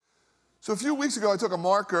So a few weeks ago, I took a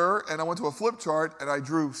marker and I went to a flip chart and I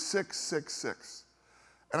drew 666.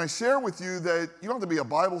 And I share with you that you don't have to be a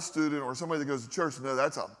Bible student or somebody that goes to church to know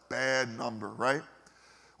that's a bad number, right?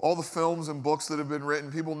 All the films and books that have been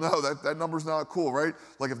written, people know that number's not cool, right?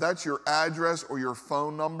 Like if that's your address or your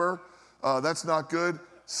phone number, that's not good.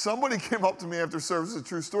 Somebody came up to me after service, it's a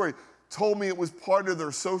true story, told me it was part of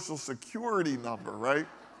their social security number, right?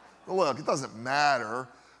 Well, look, it doesn't matter.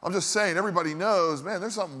 I'm just saying, everybody knows, man,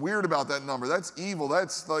 there's something weird about that number. That's evil.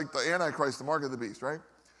 That's like the Antichrist, the mark of the beast, right?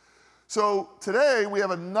 So today we have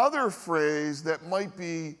another phrase that might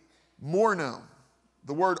be more known,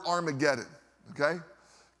 the word Armageddon, okay?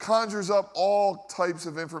 Conjures up all types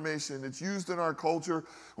of information. It's used in our culture.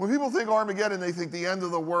 When people think Armageddon, they think the end of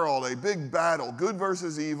the world, a big battle, good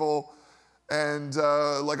versus evil, and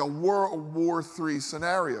like a World War III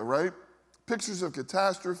scenario, right? Pictures of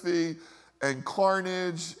catastrophe and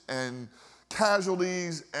carnage and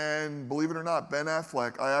casualties, and believe it or not, Ben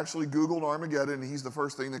Affleck. I actually Googled Armageddon, and he's the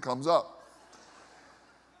first thing that comes up.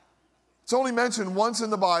 It's only mentioned once in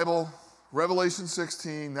the Bible, Revelation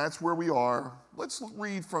 16, that's where we are. Let's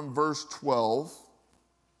read from verse 12.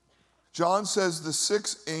 John says, the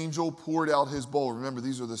sixth angel poured out his bowl. Remember,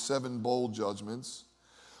 these are the 7 bowl judgments.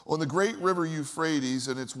 On the great river Euphrates,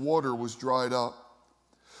 and its water was dried up,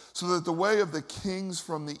 so that the way of the kings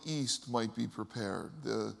from the east might be prepared.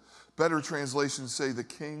 The better translations say the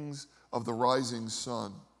kings of the rising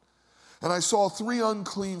sun. And I saw 3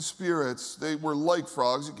 unclean spirits. They were like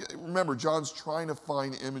frogs. Remember, John's trying to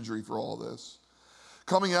find imagery for all this.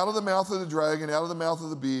 Coming out of the mouth of the dragon, out of the mouth of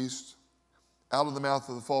the beast, out of the mouth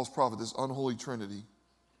of the false prophet, this unholy trinity.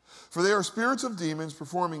 For they are spirits of demons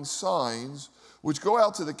performing signs which go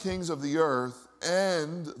out to the kings of the earth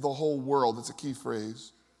and the whole world. That's a key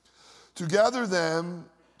phrase. To gather them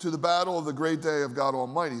to the battle of the great day of God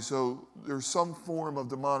Almighty. So there's some form of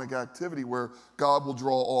demonic activity where God will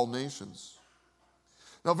draw all nations.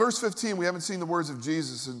 Now, verse 15, we haven't seen the words of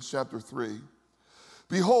Jesus in chapter 3.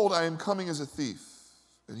 Behold, I am coming as a thief.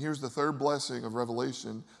 And here's the third blessing of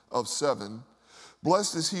Revelation of 7.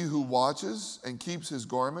 Blessed is he who watches and keeps his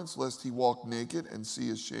garments, lest he walk naked and see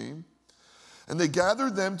his shame. And they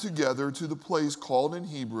gathered them together to the place called in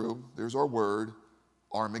Hebrew, there's our word,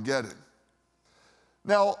 Armageddon.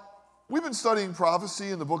 Now, we've been studying prophecy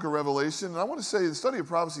in the book of Revelation, and I want to say the study of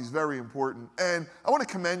prophecy is very important, and I want to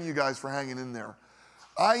commend you guys for hanging in there.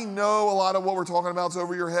 I know a lot of what we're talking about is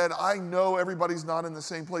over your head. I know everybody's not in the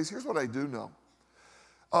same place. Here's what I do know.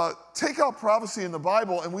 Take out prophecy in the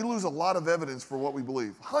Bible, and we lose a lot of evidence for what we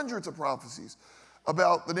believe. Hundreds of prophecies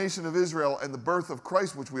about the nation of Israel and the birth of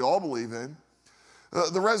Christ, which we all believe in,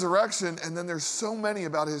 the resurrection, and then there's so many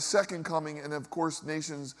about his second coming, and of course,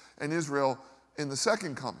 nations and Israel in the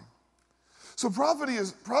second coming. So prophecy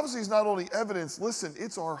is not only evidence, listen,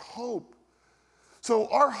 it's our hope. So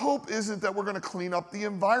our hope isn't that we're going to clean up the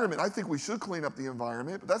environment. I think we should clean up the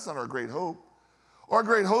environment, but that's not our great hope. Our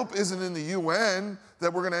great hope isn't in the UN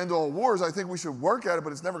that we're going to end all wars. I think we should work at it,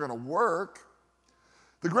 but it's never going to work.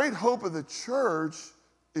 The great hope of the church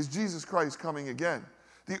is Jesus Christ coming again.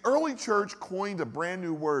 The early church coined a brand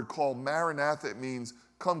new word called Maranatha. It means,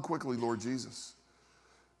 come quickly, Lord Jesus.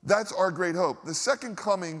 That's our great hope. The second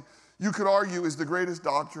coming, you could argue, is the greatest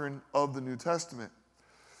doctrine of the New Testament.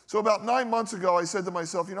 So about 9 months ago, I said to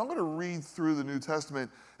myself, I'm going to read through the New Testament,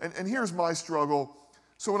 and here's my struggle.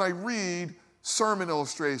 So when I read, sermon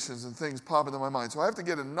illustrations and things pop into my mind. So I have to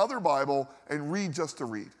get another Bible and read just to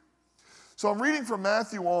read. So I'm reading from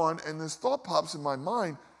Matthew on, and this thought pops in my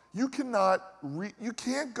mind. You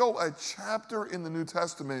can't go a chapter in the New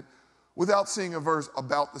Testament without seeing a verse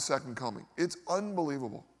about the second coming. It's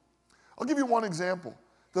unbelievable. I'll give you one example.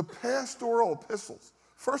 The pastoral epistles,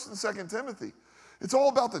 1st and 2nd Timothy. It's all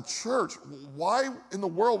about the church. Why in the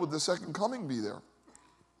world would the second coming be there?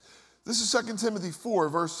 This is 2 Timothy 4,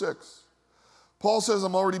 verse 6. Paul says,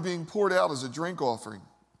 I'm already being poured out as a drink offering,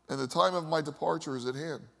 and the time of my departure is at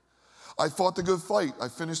hand. I fought the good fight. I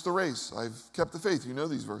finished the race. I've kept the faith. You know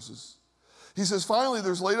these verses. He says, finally,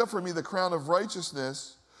 there's laid up for me the crown of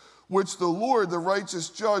righteousness, which the Lord, the righteous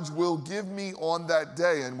judge, will give me on that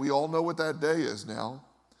day. And we all know what that day is now.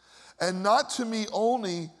 And not to me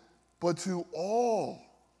only, but to all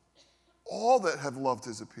that have loved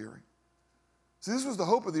his appearing. See, this was the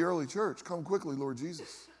hope of the early church. Come quickly, Lord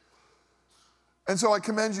Jesus. And so I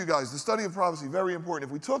commend you guys. The study of prophecy, very important.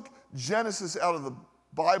 If we took Genesis out of the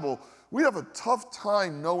Bible, we'd have a tough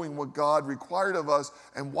time knowing what God required of us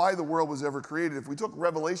and why the world was ever created. If we took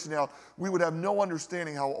Revelation out, we would have no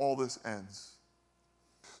understanding how all this ends.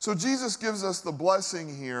 So Jesus gives us the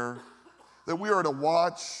blessing here that we are to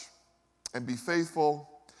watch and be faithful.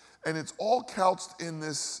 And it's all couched in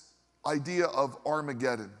this idea of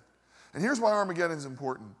Armageddon. And here's why Armageddon is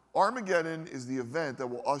important. Armageddon is the event that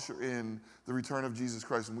will usher in the return of Jesus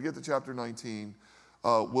Christ. When we get to chapter 19,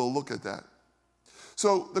 we'll look at that.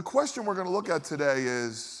 So the question we're going to look at today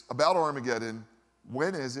is about Armageddon.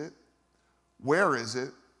 When is it? Where is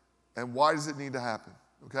it? And why does it need to happen?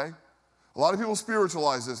 Okay? A lot of people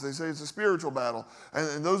spiritualize this. They say it's a spiritual battle.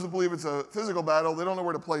 And those who believe it's a physical battle, they don't know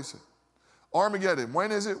where to place it. Armageddon,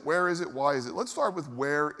 when is it? Where is it? Why is it? Let's start with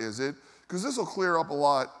where is it, because this will clear up a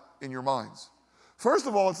lot in your minds. First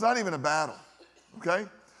of all, it's not even a battle, okay?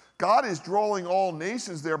 God is drawing all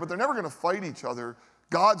nations there, but they're never going to fight each other.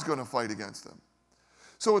 God's going to fight against them.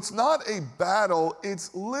 So it's not a battle,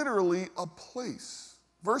 it's literally a place.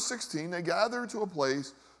 Verse 16, they gather to a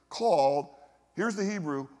place called, here's the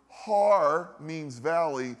Hebrew, Har means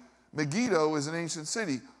valley. Megiddo is an ancient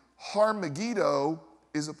city. Har Megiddo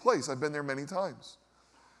is a place. I've been there many times.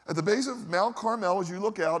 At the base of Mount Carmel, as you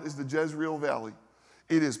look out, is the Jezreel Valley.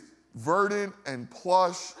 It is verdant and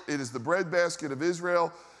plush. It is the breadbasket of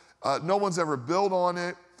Israel. No one's ever built on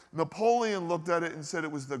it. Napoleon looked at it and said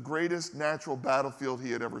it was the greatest natural battlefield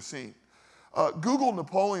he had ever seen. Google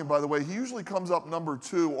Napoleon, by the way. He usually comes up number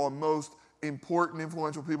 2 on most important,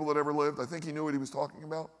 influential people that ever lived. I think he knew what he was talking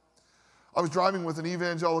about. I was driving with an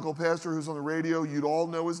evangelical pastor who's on the radio. You'd all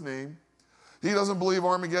know his name. He doesn't believe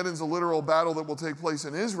Armageddon's a literal battle that will take place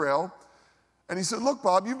in Israel. And he said, look,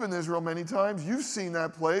 Bob, you've been to Israel many times. You've seen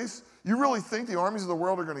that place. You really think the armies of the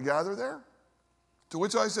world are going to gather there? To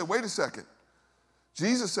which I said, wait a second.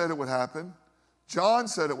 Jesus said it would happen. John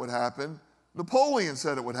said it would happen. Napoleon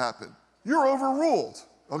said it would happen. You're overruled,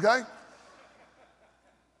 okay?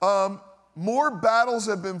 More battles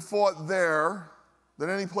have been fought there than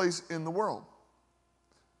any place in the world.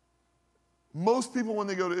 Most people, when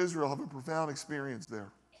they go to Israel, have a profound experience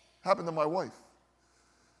there. Happened to my wife.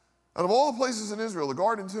 Out of all the places in Israel, the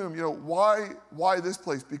Garden Tomb, why this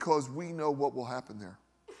place? Because we know what will happen there.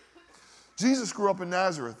 Jesus grew up in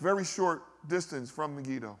Nazareth, very short distance from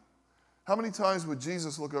Megiddo. How many times would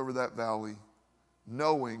Jesus look over that valley,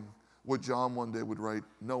 knowing what John one day would write,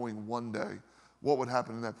 knowing one day what would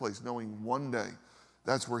happen in that place, knowing one day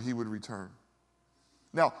that's where he would return?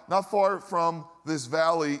 Now, not far from this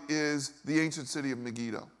valley is the ancient city of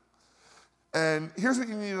Megiddo. And here's what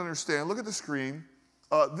you need to understand. Look at the screen.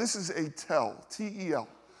 This is a tell, T-E-L.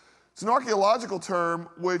 It's an archaeological term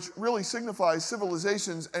which really signifies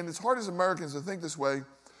civilizations, and it's hard as Americans to think this way.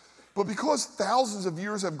 But because thousands of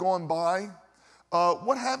years have gone by,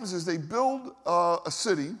 what happens is they build a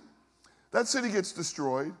city. That city gets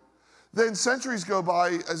destroyed. Then centuries go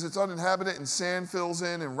by as it's uninhabited and sand fills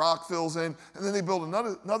in and rock fills in, and then they build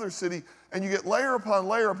another city, and you get layer upon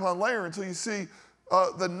layer upon layer until you see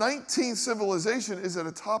the 19th civilization is at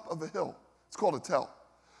the top of a hill. It's called a tell.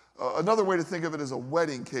 Another way to think of it is a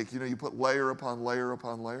wedding cake. You put layer upon layer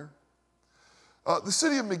upon layer. The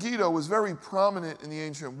city of Megiddo was very prominent in the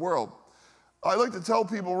ancient world. I like to tell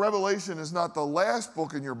people Revelation is not the last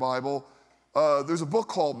book in your Bible. There's a book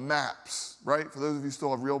called Maps, right? For those of you who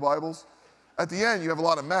still have real Bibles. At the end, you have a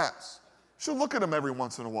lot of maps. You should look at them every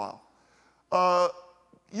once in a while.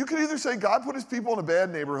 You could either say God put his people in a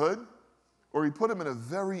bad neighborhood, or he put them in a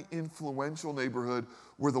very influential neighborhood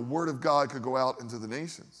where the word of God could go out into the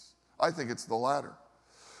nations. I think it's the latter.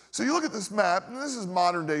 So you look at this map, and this is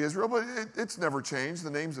modern day Israel, but it's never changed.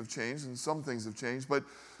 The names have changed, and some things have changed. But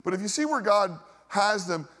if you see where God has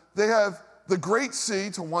them, they have the Great Sea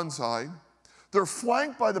to one side. They're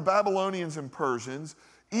flanked by the Babylonians and Persians.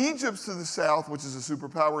 Egypt's to the south, which is a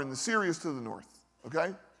superpower, and the Syria's to the north,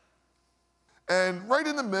 okay? And right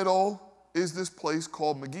in the middle is this place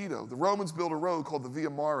called Megiddo. The Romans built a road called the Via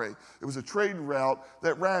Mare. It was a trade route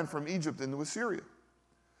that ran from Egypt into Assyria.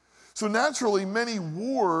 So naturally, many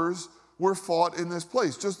wars were fought in this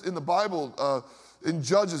place. Just in the Bible, in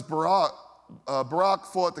Judges, Barak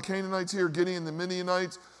fought the Canaanites here, Gideon the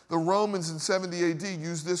Midianites. The Romans in 70 AD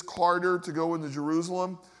used this corridor to go into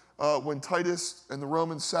Jerusalem when Titus and the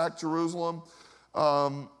Romans sacked Jerusalem.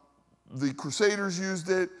 The Crusaders used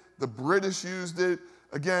it. The British used it.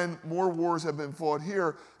 Again, more wars have been fought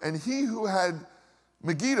here. And he who had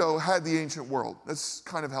Megiddo had the ancient world. That's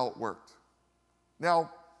kind of how it worked.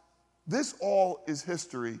 Now, this all is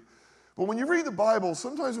history. But when you read the Bible,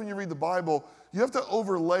 sometimes when you read the Bible, you have to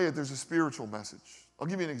overlay it. There's a spiritual message. I'll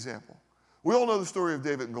give you an example. We all know the story of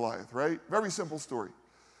David and Goliath, right? Very simple story.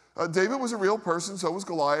 David was a real person, so was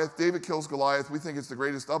Goliath. David kills Goliath. We think it's the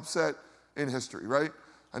greatest upset in history, right?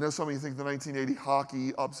 I know some of you think the 1980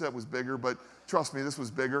 hockey upset was bigger, but trust me, this was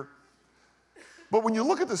bigger. But when you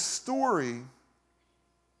look at the story,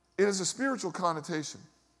 it has a spiritual connotation.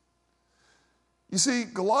 You see,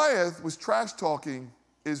 Goliath was trash talking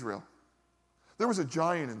Israel. There was a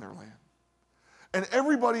giant in their land. And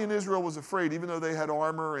everybody in Israel was afraid, even though they had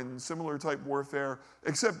armor and similar type warfare,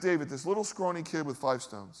 except David, this little scrawny kid with 5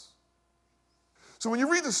 stones. So when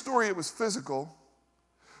you read the story, it was physical.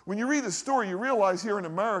 When you read the story, you realize here in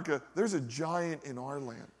America, there's a giant in our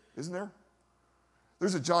land, isn't there?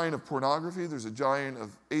 There's a giant of pornography. There's a giant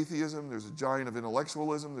of atheism. There's a giant of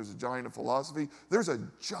intellectualism. There's a giant of philosophy. There's a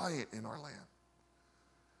giant in our land.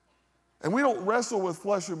 And we don't wrestle with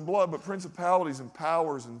flesh and blood, but principalities and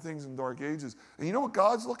powers and things in dark ages. And you know what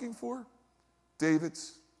God's looking for?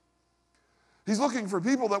 David's. He's looking for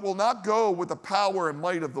people that will not go with the power and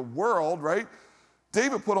might of the world, right?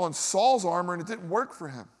 David put on Saul's armor and it didn't work for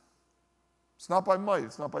him. It's not by might,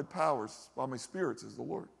 it's not by power, it's by my spirit, says the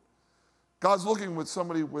Lord. God's looking with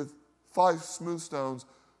somebody with 5 smooth stones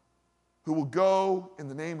who will go in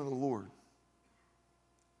the name of the Lord.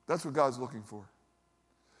 That's what God's looking for.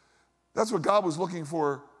 That's what God was looking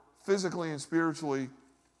for physically and spiritually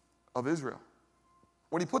of Israel.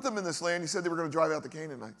 When he put them in this land, he said they were going to drive out the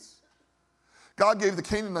Canaanites. God gave the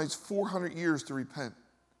Canaanites 400 years to repent.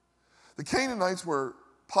 The Canaanites were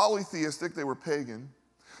polytheistic, they were pagan.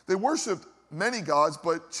 They worshiped many gods,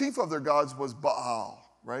 but chief of their gods was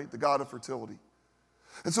Baal, right? The god of fertility.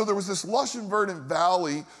 And so there was this lush and verdant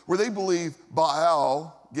valley where they believed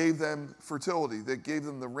Baal gave them fertility, that gave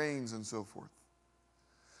them the rains and so forth.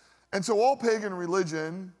 And so all pagan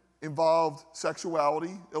religion involved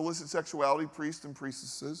sexuality, illicit sexuality, priests and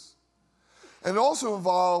priestesses. And it also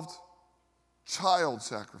involved child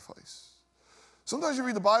sacrifice. Sometimes you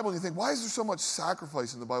read the Bible and you think, why is there so much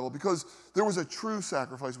sacrifice in the Bible? Because there was a true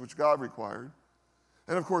sacrifice which God required.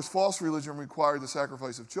 And of course, false religion required the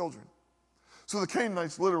sacrifice of children. So the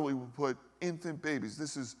Canaanites literally would put infant babies,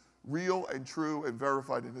 this is real and true and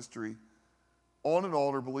verified in history, on an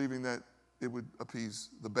altar believing that it would appease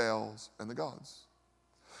the Baals and the gods.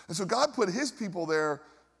 And so God put his people there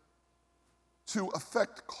to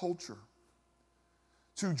affect culture,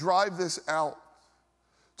 to drive this out,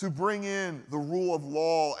 to bring in the rule of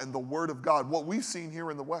law and the word of God, what we've seen here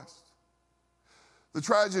in the West. The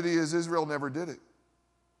tragedy is Israel never did it.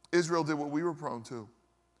 Israel did what we were prone to.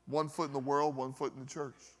 1 foot in the world, 1 foot in the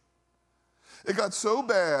church. It got so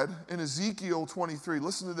bad in Ezekiel 23,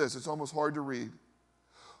 listen to this, it's almost hard to read.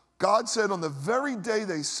 God said on the very day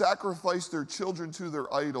they sacrificed their children to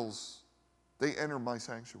their idols, they entered my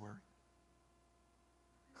sanctuary.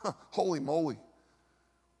 Holy moly.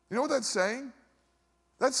 You know what that's saying?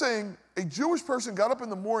 That's saying a Jewish person got up in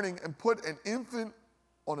the morning and put an infant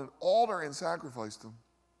on an altar and sacrificed him.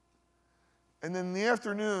 And then in the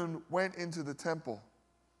afternoon went into the temple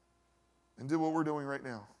and did what we're doing right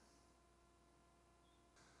now.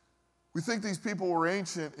 We think these people were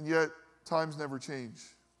ancient, and yet times never change.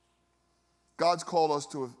 God's called us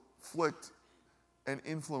to afflict and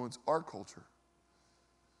influence our culture.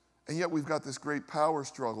 And yet we've got this great power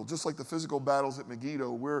struggle. Just like the physical battles at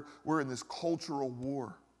Megiddo, we're in this cultural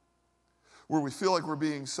war where we feel like we're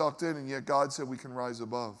being sucked in, and yet God said we can rise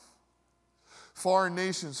above. Foreign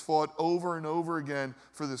nations fought over and over again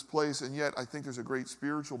for this place, and yet I think there's a great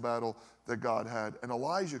spiritual battle that God had. And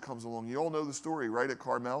Elijah comes along. You all know the story, right, at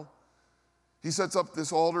Carmel? He sets up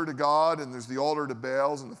this altar to God, and there's the altar to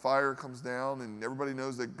Baals, and the fire comes down, and everybody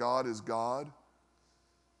knows that God is God,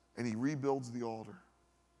 and he rebuilds the altar.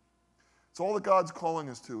 It's all that God's calling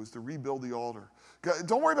us to, is to rebuild the altar. God,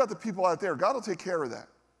 don't worry about the people out there. God will take care of that.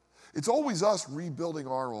 It's always us rebuilding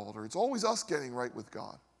our altar. It's always us getting right with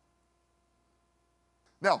God.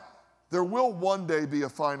 Now, there will one day be a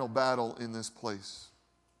final battle in this place.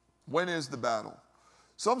 When is the battle?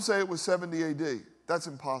 Some say it was 70 AD. That's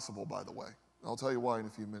impossible, by the way. I'll tell you why in a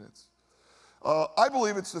few minutes. I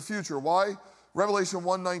believe it's the future. Why? Revelation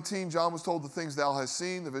 1:19, John was told the things thou hast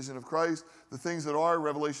seen, the vision of Christ, the things that are,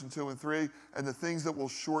 Revelation 2 and 3, and the things that will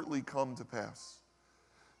shortly come to pass.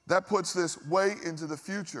 That puts this way into the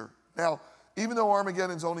future. Now, even though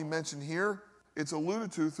Armageddon's only mentioned here, it's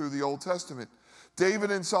alluded to through the Old Testament.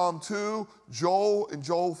 David in Psalm 2, Joel in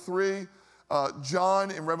Joel 3,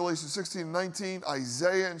 John in Revelation 16 and 19,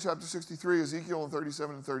 Isaiah in chapter 63, Ezekiel in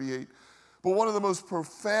 37 and 38. But one of the most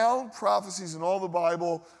profound prophecies in all the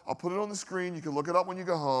Bible, I'll put it on the screen, you can look it up when you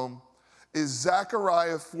go home, is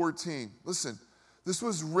Zechariah 14. Listen, this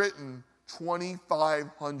was written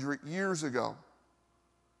 2,500 years ago.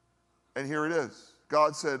 And here it is.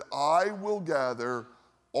 God said, I will gather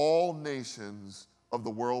all nations of the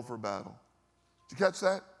world for battle. Did you catch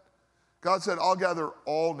that? God said, I'll gather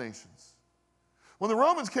all nations. When the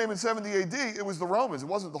Romans came in 70 AD, it was the Romans. It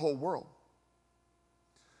wasn't the whole world.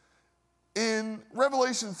 In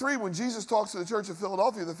Revelation 3, when Jesus talks to the church of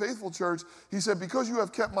Philadelphia, the faithful church, he said, because you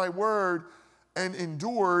have kept my word and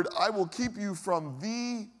endured, I will keep you from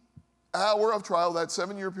the hour of trial, that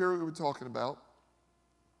 7-year period we were talking about,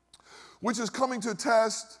 which is coming to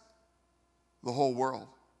test the whole world.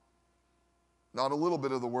 Not a little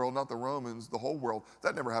bit of the world, not the Romans, the whole world.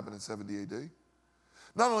 That never happened in 70 AD.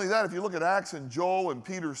 Not only that, if you look at Acts and Joel and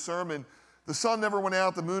Peter's sermon, the sun never went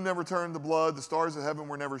out, the moon never turned to blood, the stars of heaven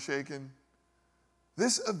were never shaken.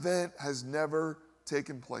 This event has never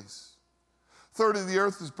taken place. A third of the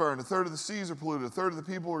earth is burned, a third of the seas are polluted, a third of the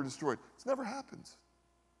people are destroyed. It's never happened.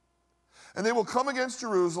 And they will come against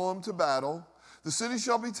Jerusalem to battle. The city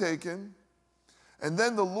shall be taken, and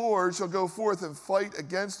then the Lord shall go forth and fight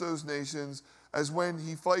against those nations as when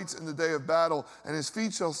he fights in the day of battle, and his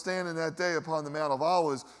feet shall stand in that day upon the Mount of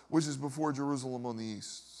Olives, which is before Jerusalem on the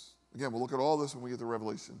east. Again, we'll look at all this when we get to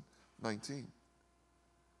Revelation 19.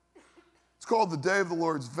 It's called the day of the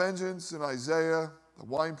Lord's vengeance in Isaiah, the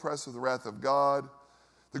winepress of the wrath of God,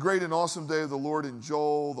 the great and awesome day of the Lord in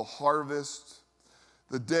Joel, the harvest,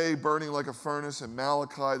 the day burning like a furnace in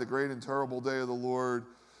Malachi, the great and terrible day of the Lord,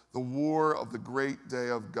 the war of the great day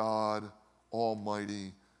of God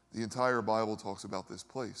Almighty. The entire Bible talks about this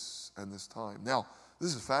place and this time. Now,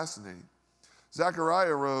 this is fascinating.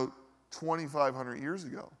 Zechariah wrote 2,500 years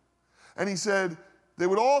ago. And he said they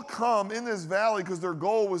would all come in this valley because their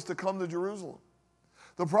goal was to come to Jerusalem.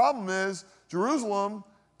 The problem is Jerusalem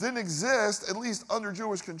didn't exist, at least under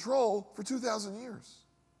Jewish control, for 2,000 years.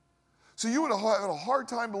 So you would have had a hard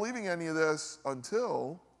time believing any of this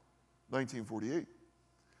until 1948,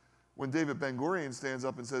 when David Ben-Gurion stands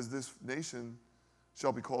up and says this nation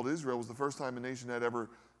shall be called Israel. It was the first time a nation had ever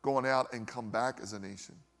gone out and come back as a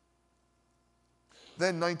nation.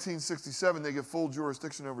 Then 1967, they get full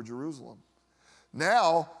jurisdiction over Jerusalem.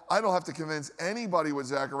 Now, I don't have to convince anybody what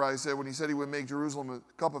Zechariah said when he said he would make Jerusalem a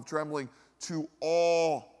cup of trembling to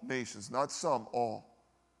all nations, not some, all.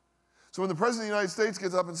 So when the President of the United States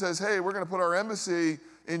gets up and says, hey, we're going to put our embassy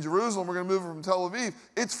in Jerusalem, we're going to move it from Tel Aviv,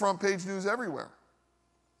 it's front page news everywhere.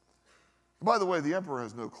 And by the way, the emperor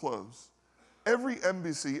has no clothes. Every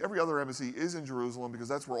embassy, every other embassy is in Jerusalem because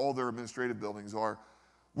that's where all their administrative buildings are.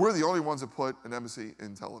 We're the only ones that put an embassy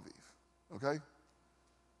in Tel Aviv, okay?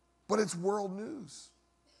 But it's world news.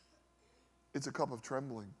 It's a cup of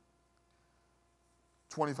trembling.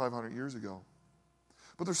 2,500 years ago.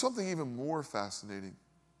 But there's something even more fascinating.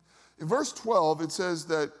 In verse 12, it says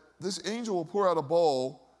that this angel will pour out a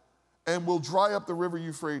bowl and will dry up the river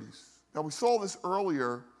Euphrates. Now, we saw this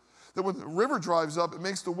earlier, that when the river dries up, it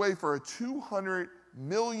makes the way for a 200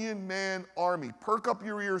 million man army. Perk up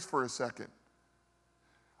your ears for a second.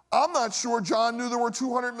 I'm not sure John knew there were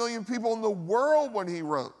 200 million people in the world when he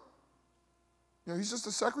wrote. You know, he's just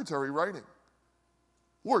a secretary writing.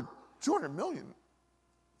 Lord, 200 million?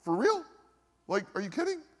 For real? Like, are you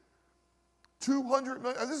kidding? 200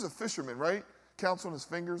 million? This is a fisherman, right? Counts on his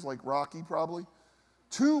fingers like Rocky probably.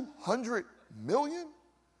 200 million?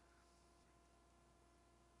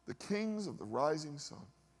 The kings of the rising sun.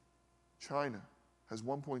 China has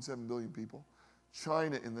 1.7 billion people.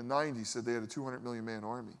 China in the 90s said they had a 200 million man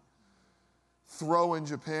army. Throw in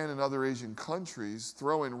Japan and other Asian countries,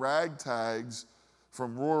 throw in ragtags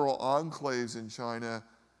from rural enclaves in China.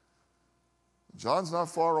 John's not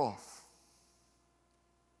far off.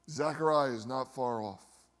 Zechariah is not far off.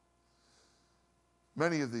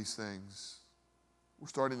 Many of these things, we're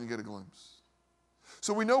starting to get a glimpse.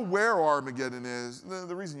 So we know where Armageddon is.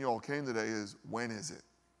 The reason you all came today is, when is it?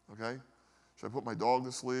 Okay? Should I put my dog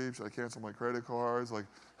to sleep? Should I cancel my credit cards? Like,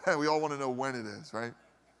 hey, we all want to know when it is, right?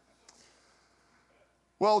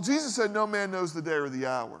 Well, Jesus said no man knows the day or the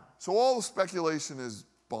hour. So all the speculation is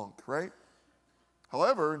bunk, right?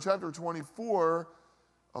 However, in chapter 24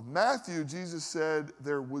 of Matthew, Jesus said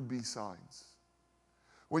there would be signs.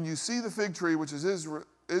 When you see the fig tree, which is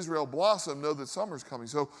Israel blossom, know that summer's coming.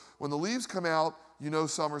 So when the leaves come out, you know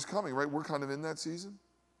summer's coming, right? We're kind of in that season.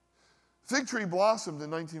 Fig tree blossomed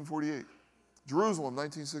in 1948. Jerusalem,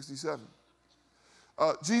 1967.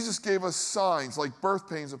 Jesus gave us signs like birth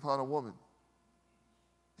pains upon a woman.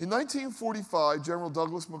 In 1945, General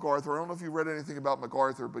Douglas MacArthur, I don't know if you read anything about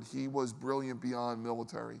MacArthur, but he was brilliant beyond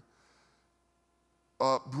military.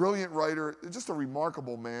 Brilliant writer, just a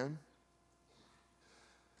remarkable man.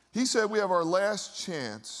 He said, we have our last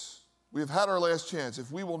chance. We have had our last chance.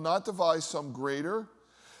 If we will not devise some greater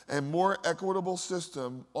and more equitable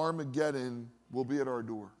system, Armageddon will be at our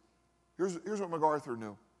door. Here's what MacArthur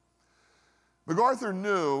knew. MacArthur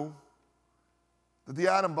knew that the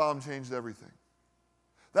atom bomb changed everything.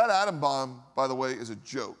 That atom bomb, by the way, is a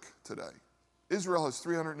joke today. Israel has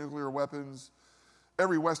 300 nuclear weapons.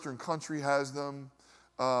 Every Western country has them.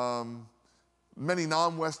 Many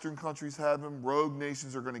non-Western countries have them. Rogue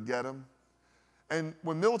nations are going to get them. And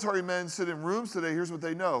when military men sit in rooms today, here's what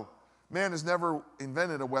they know. Man has never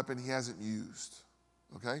invented a weapon he hasn't used,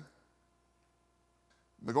 okay?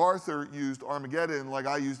 MacArthur used Armageddon like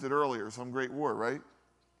I used it earlier, some great war, right?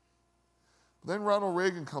 Then Ronald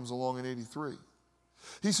Reagan comes along in 83.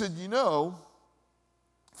 He said, you know,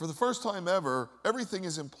 for the first time ever, everything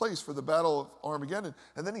is in place for the Battle of Armageddon.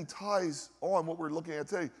 And then he ties on what we're looking at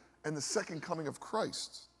today and the second coming of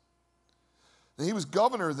Christ. And he was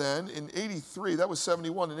governor then in 83. That was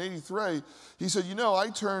 71. In 83, he said, you know, I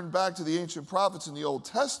turned back to the ancient prophets in the Old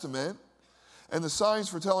Testament and the signs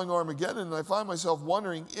foretelling Armageddon, and I find myself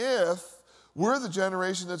wondering if we're the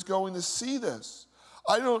generation that's going to see this.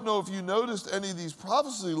 I don't know if you noticed any of these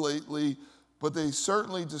prophecies lately, but they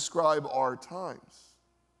certainly describe our times.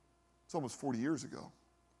 It's almost 40 years ago.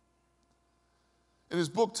 In his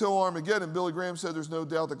book, Till Armageddon, Billy Graham said there's no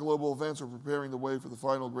doubt that global events are preparing the way for the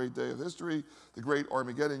final great day of history, the great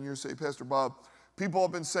Armageddon. You say, Pastor Bob, people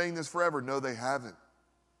have been saying this forever. No, they haven't.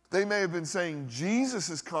 They may have been saying Jesus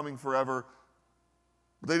is coming forever,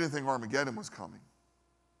 but they didn't think Armageddon was coming.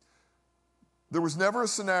 There was never a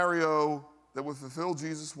scenario that would fulfill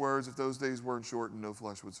Jesus' words if those days weren't shortened, no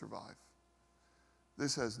flesh would survive.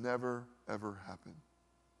 This has never, ever happened.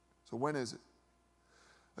 So when is it?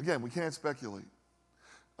 Again, we can't speculate.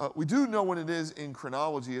 We do know when it is in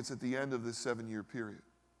chronology. It's at the end of this 7-year period.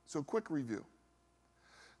 So quick review.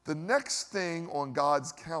 The next thing on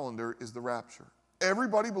God's calendar is the rapture.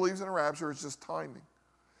 Everybody believes in a rapture. It's just timing.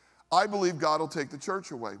 I believe God will take the church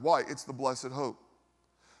away. Why? It's the blessed hope.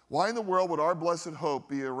 Why in the world would our blessed hope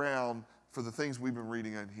be around for the things we've been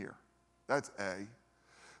reading in here? That's A.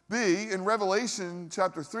 B, in Revelation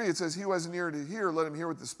chapter 3, it says, he who has an ear to hear, let him hear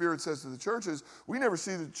what the Spirit says to the churches. We never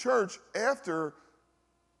see the church after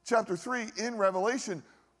chapter 3 in Revelation.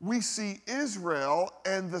 We see Israel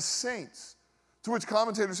and the saints. To which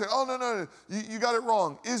commentators say, oh, no, you got it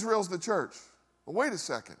wrong. Israel's the church. Well, wait a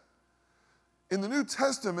second. In the New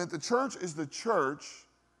Testament, the church is the church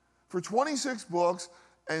for 26 books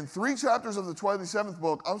and 3 chapters of the 27th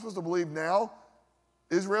book. I'm supposed to believe now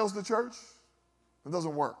Israel's the church? It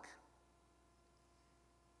doesn't work.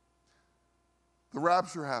 The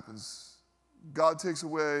rapture happens. God takes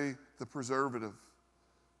away the preservative.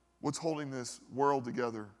 What's holding this world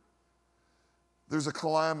together? There's a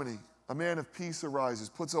calamity. A man of peace arises,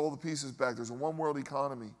 puts all the pieces back. There's a one-world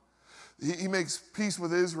economy. He makes peace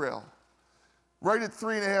with Israel. Right at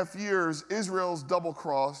 3.5 years, Israel's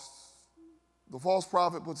double-crossed. The false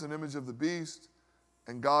prophet puts an image of the beast,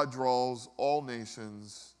 and God draws all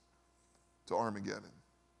nations to Armageddon.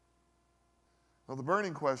 Now, the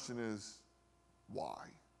burning question is, why?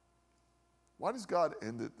 Why does God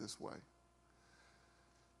end it this way?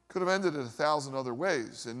 Could have ended it 1,000 other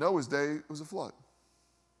ways. In Noah's day, it was a flood.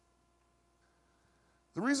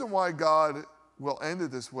 The reason why God will end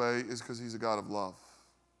it this way is because he's a God of love.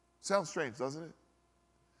 Sounds strange, doesn't it?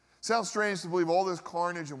 Sounds strange to believe all this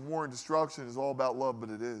carnage and war and destruction is all about love, but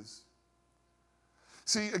it is.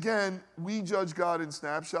 See, again, we judge God in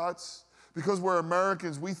snapshots. Because we're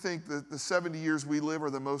Americans, we think that the 70 years we live are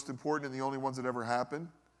the most important and the only ones that ever happened.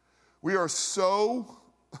 We are so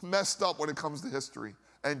messed up when it comes to history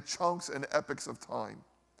and chunks and epochs of time.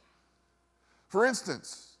 For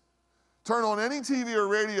instance, turn on any TV or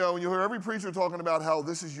radio and you'll hear every preacher talking about how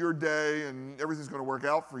this is your day and everything's going to work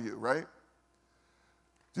out for you, right?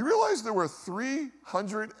 Do you realize there were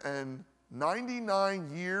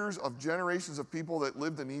 399 years of generations of people that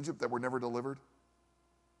lived in Egypt that were never delivered?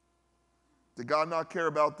 Did God not care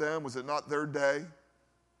about them? Was it not their day?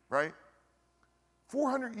 Right?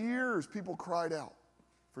 400 years people cried out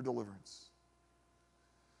for deliverance.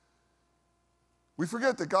 We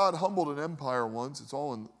forget that God humbled an empire once. It's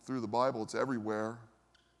all through the Bible. It's everywhere.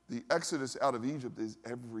 The exodus out of Egypt is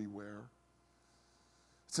everywhere.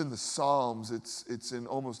 It's in the Psalms. It's in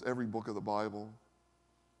almost every book of the Bible.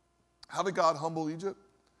 How did God humble Egypt?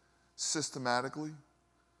 Systematically.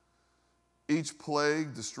 Each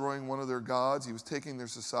plague destroying one of their gods. He was taking their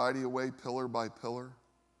society away pillar by pillar.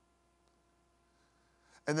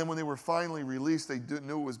 And then when they were finally released, they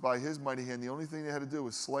knew it was by his mighty hand. The only thing they had to do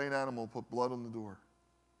was slay an animal and put blood on the door.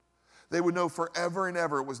 They would know forever and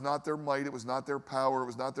ever it was not their might, it was not their power, it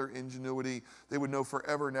was not their ingenuity. They would know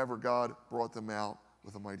forever and ever God brought them out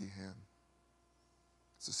with a mighty hand.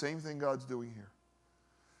 It's the same thing God's doing here.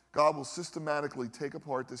 God will systematically take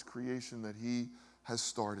apart this creation that he has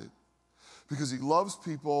started. Because he loves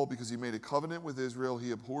people, because he made a covenant with Israel,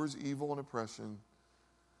 he abhors evil and oppression,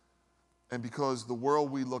 and because the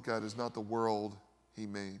world we look at is not the world he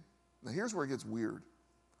made. Now here's where it gets weird.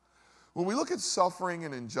 When we look at suffering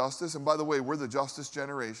and injustice, and by the way, we're the justice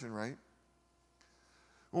generation, right?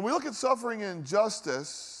 When we look at suffering and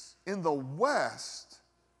injustice in the West,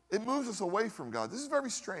 it moves us away from God. This is very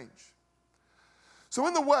strange. So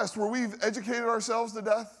in the West, where we've educated ourselves to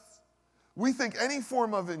death, we think any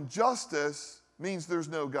form of injustice means there's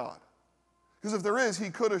no God. Because if there is, he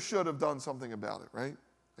could have, should have done something about it, right?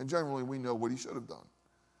 And generally, we know what he should have done.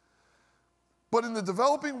 But in the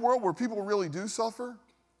developing world where people really do suffer,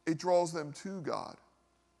 it draws them to God.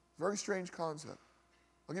 Very strange concept.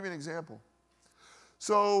 I'll give you an example.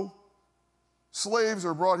 So, slaves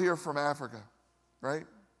are brought here from Africa, right?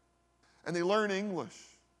 And they learn English.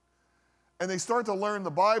 And they start to learn the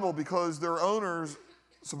Bible because their owners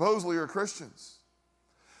supposedly are Christians.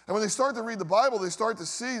 And when they start to read the Bible, they start to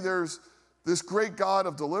see there's this great God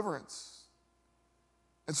of deliverance.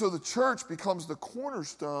 And so the church becomes the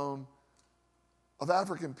cornerstone of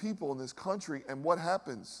African people in this country. And what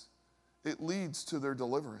happens? It leads to their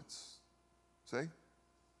deliverance. See?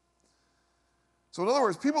 So in other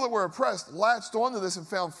words, people that were oppressed latched onto this and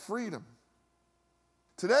found freedom.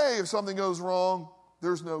 Today, if something goes wrong,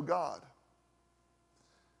 there's no God.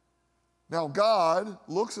 Now, God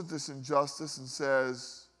looks at this injustice and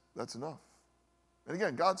says, that's enough. And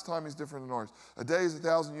again, God's time is different than ours. A day is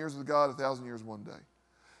 1,000 years with God, 1,000 years one day.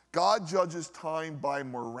 God judges time by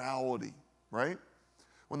morality, right?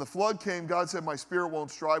 When the flood came, God said, my spirit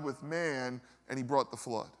won't strive with man, and he brought the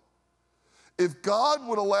flood. If God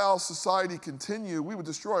would allow society to continue, we would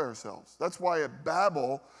destroy ourselves. That's why at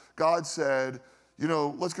Babel, God said,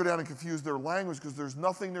 let's go down and confuse their language because there's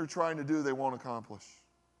nothing they're trying to do they won't accomplish.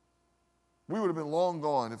 We would have been long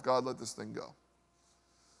gone if God let this thing go.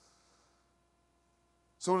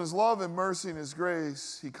 So in his love and mercy and his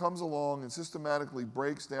grace, he comes along and systematically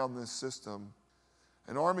breaks down this system.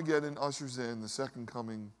 And Armageddon ushers in the second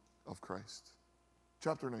coming of Christ.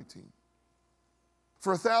 Chapter 19.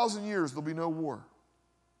 For 1,000 years, there'll be no war,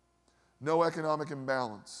 no economic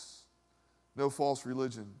imbalance, no false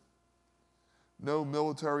religion, no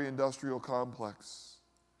military-industrial complex.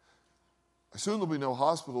 I assume there'll be no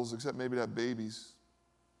hospitals except maybe to have babies.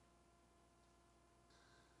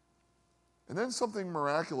 And then something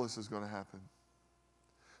miraculous is going to happen.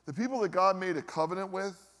 The people that God made a covenant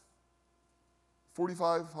with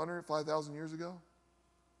 4,500, 5,000 years ago,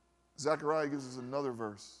 Zechariah gives us another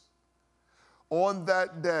verse. On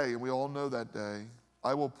that day, and we all know that day,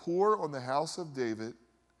 I will pour on the house of David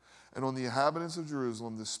and on the inhabitants of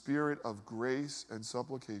Jerusalem the spirit of grace and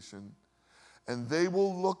supplication, and they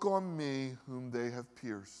will look on me whom they have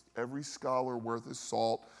pierced. Every scholar worth his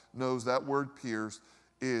salt knows that word pierced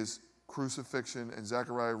is crucifixion, and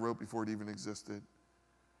Zechariah wrote before it even existed.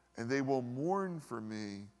 And they will mourn for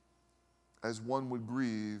me as one would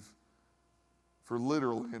grieve for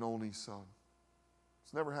literally an only son.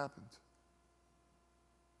 It's never happened.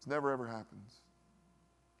 It's never ever happened.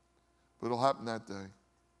 But it'll happen that day.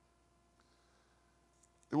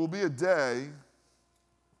 It will be a day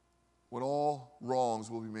when all wrongs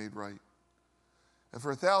will be made right. And for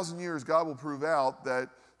 1,000 years, God will prove out that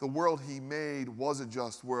the world he made was a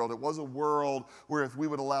just world. It was a world where if we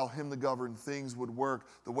would allow him to govern, things would work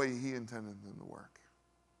the way he intended them to work.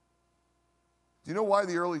 Do you know why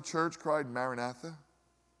the early church cried, Maranatha?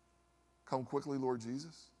 Come quickly, Lord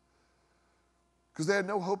Jesus. Because they had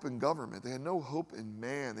no hope in government. They had no hope in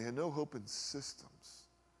man. They had no hope in systems.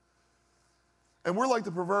 And we're like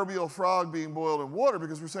the proverbial frog being boiled in water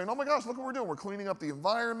because we're saying, oh my gosh, look what we're doing. We're cleaning up the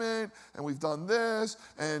environment, and we've done this,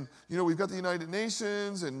 and we've got the United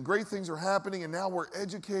Nations, and great things are happening, and now we're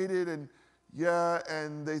educated, and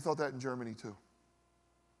they thought that in Germany too.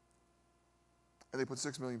 And they put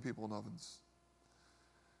 6 million people in ovens.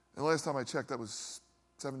 And the last time I checked, that was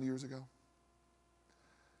 70 years ago.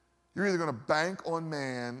 You're either going to bank on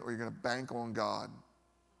man or you're going to bank on God.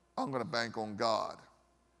 I'm going to bank on God.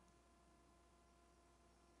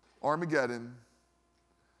 Armageddon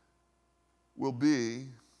will be,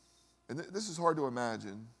 and this is hard to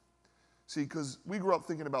imagine, see, because we grew up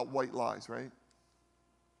thinking about white lies, right?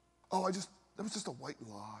 Oh, that was just a white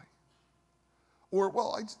lie. Or,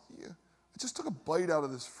 well, I just took a bite out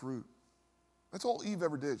of this fruit. That's all Eve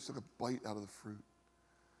ever did. She took a bite out of the fruit.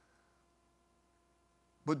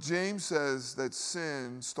 But James says that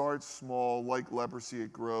sin starts small, like leprosy,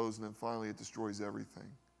 it grows, and then finally it destroys everything.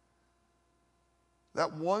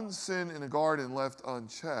 That one sin in a garden left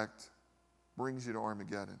unchecked brings you to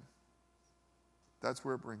Armageddon. That's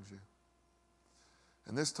where it brings you.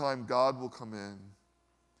 And this time God will come in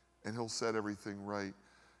and he'll set everything right.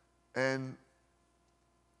 And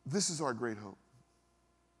this is our great hope.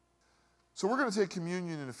 So we're going to take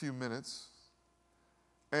communion in a few minutes.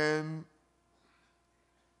 And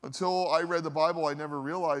until I read the Bible, I never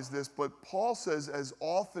realized this, but Paul says, as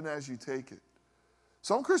often as you take it.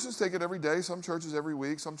 Some Christians take it every day, some churches every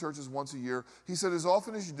week, some churches once a year. He said, as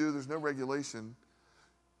often as you do, there's no regulation.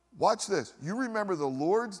 Watch this. You remember the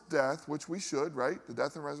Lord's death, which we should, right? The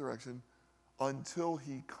death and resurrection, until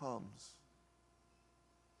he comes.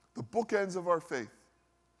 The bookends of our faith.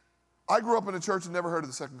 I grew up in a church and never heard of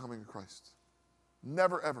the second coming of Christ.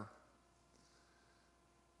 Never, ever.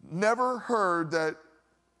 Never heard that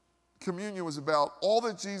communion was about all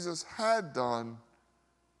that Jesus had done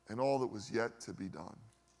and all that was yet to be done.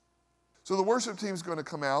 So the worship team's going to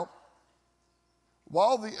come out.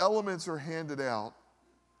 While the elements are handed out,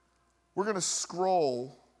 we're going to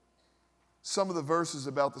scroll some of the verses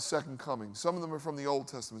about the second coming. Some of them are from the Old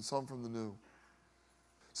Testament, some from the New.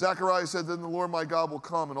 Zechariah said, then the Lord my God will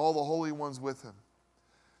come and all the holy ones with him.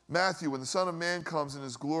 Matthew, when the Son of Man comes in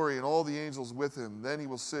his glory and all the angels with him, then he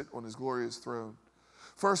will sit on his glorious throne.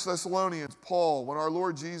 1 Thessalonians, Paul, when our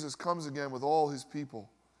Lord Jesus comes again with all his people.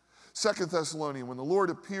 2 Thessalonians, when the Lord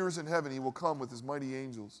appears in heaven, he will come with his mighty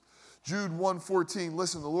angels. Jude 1:14,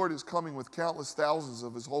 listen, the Lord is coming with countless thousands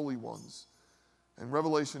of his holy ones. In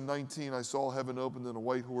Revelation 19, I saw heaven opened and a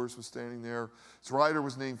white horse was standing there. Its rider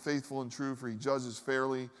was named Faithful and True, for he judges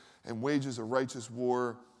fairly and wages a righteous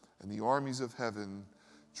war. And the armies of heaven,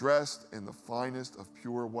 dressed in the finest of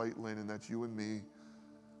pure white linen, that's you and me,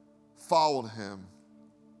 followed him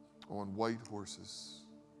on white horses.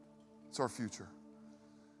 It's our future.